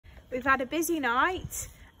we've had a busy night.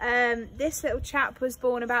 This little chap was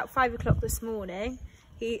born about 5 o'clock this morning.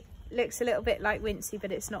 He looks a little bit like Wincy,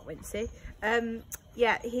 but it's not Wincy.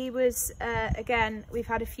 Yeah, he was, again, we've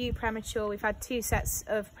had a few premature, we've had 2 sets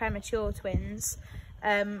of premature twins,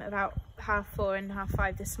 about 4:30 and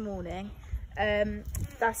 5:30 this morning.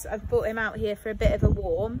 I've brought him out here for a bit of a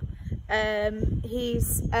warm.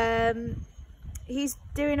 He's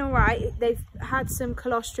doing all right. They've had some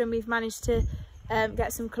colostrum. We've managed to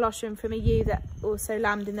get some colostrum from a ewe that also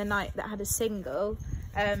lambed in the night that had a single.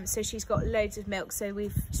 So she's got loads of milk. So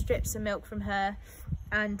we've stripped some milk from her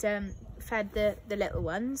and fed the little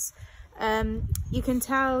ones. You can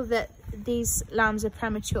tell that these lambs are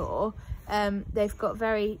premature. They've got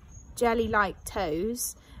very jelly-like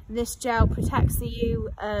toes. And this gel protects the ewe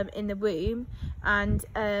in the womb and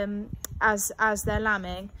as they're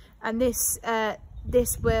lambing, and this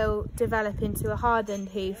will develop into a hardened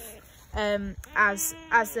hoof as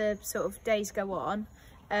the sort of days go on.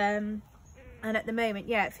 And at the moment,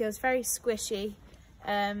 yeah, it feels very squishy.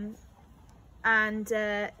 Yeah,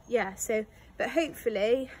 so, but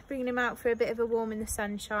hopefully bringing him out for a bit of a warm in the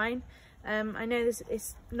sunshine. I know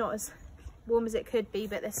it's not as warm as it could be,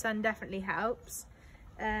 but the sun definitely helps.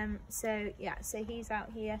 So yeah, so he's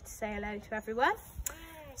out here to say hello to everyone.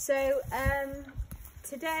 So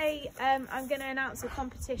today I'm going to announce a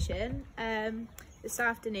competition this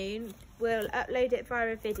afternoon. We'll upload it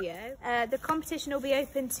via a video. The competition will be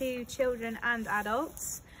open to children and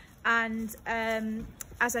adults, and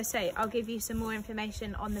as I say, I'll give you some more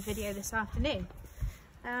information on the video this afternoon.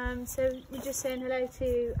 So we're just saying hello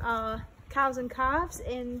to our cows and calves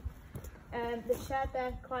in the shed.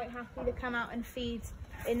 They're quite happy to come out and feed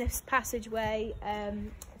in this passageway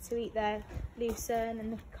to eat their lucerne,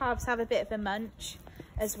 and the calves have a bit of a munch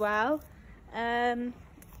as well. And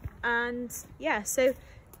yeah, so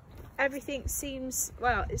everything seems,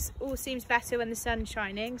 well, it all seems better when the sun's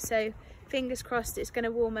shining, so fingers crossed it's going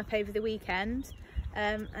to warm up over the weekend,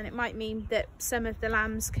 and it might mean that some of the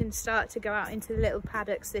lambs can start to go out into the little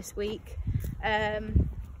paddocks this week. And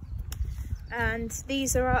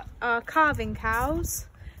these are our calving cows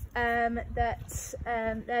that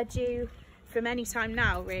they're due from any time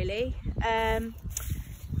now, really.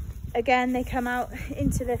 Again, they come out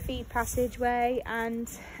into the feed passageway and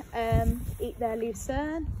eat their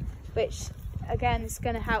lucerne, which again is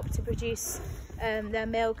going to help to produce their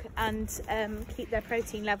milk and keep their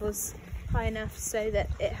protein levels high enough so that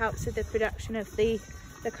it helps with the production of the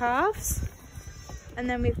calves. And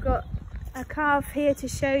then we've got a calf here to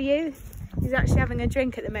show you. He's actually having a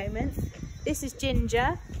drink at the moment. This is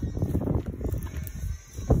Ginger,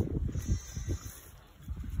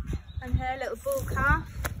 and her little bull calf,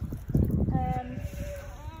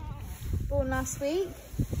 born last week.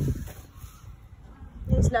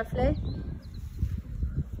 He's lovely.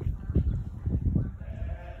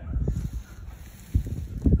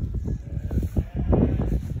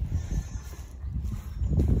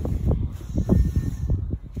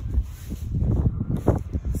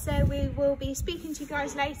 So we will be speaking to you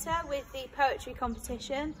guys later with the poetry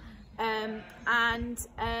competition, and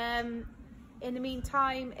in the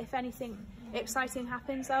meantime, if anything exciting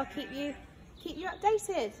happens, I'll keep you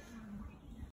updated.